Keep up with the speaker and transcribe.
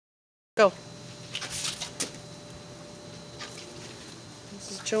Go.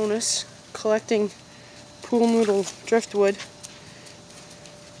 This is Jonas collecting pool noodle driftwood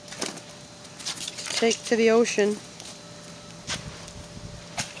to take to the ocean.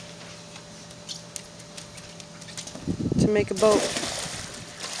 To make a boat.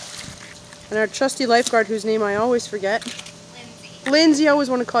 And our trusty lifeguard, whose name I always forget. Lindsay, I always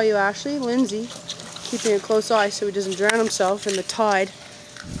want to call you Ashley. Lindsay, keeping a close eye so he doesn't drown himself in the tide.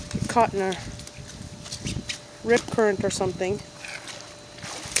 Get caught in a rip current or something.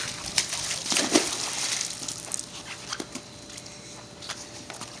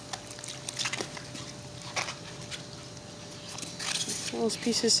 All those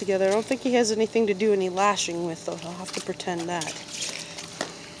pieces together. I don't think he has anything to do any lashing with, though. I'll have to pretend that.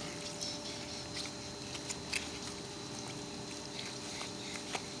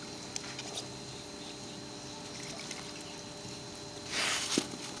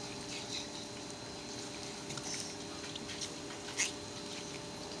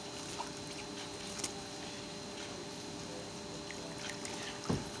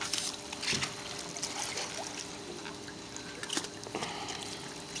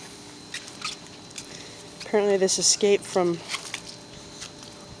 Apparently this escape from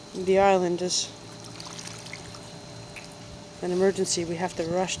the island is an emergency. We have to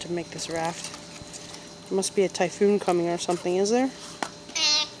rush to make this raft. There must be a typhoon coming or something, is there? I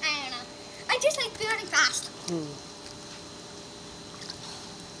don't know. I just like burning fast.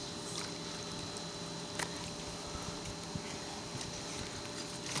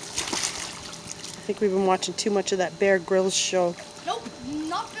 I think we've been watching too much of that Bear Grylls show. Nope,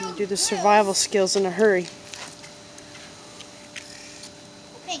 not Bear You do the survival skills in a hurry.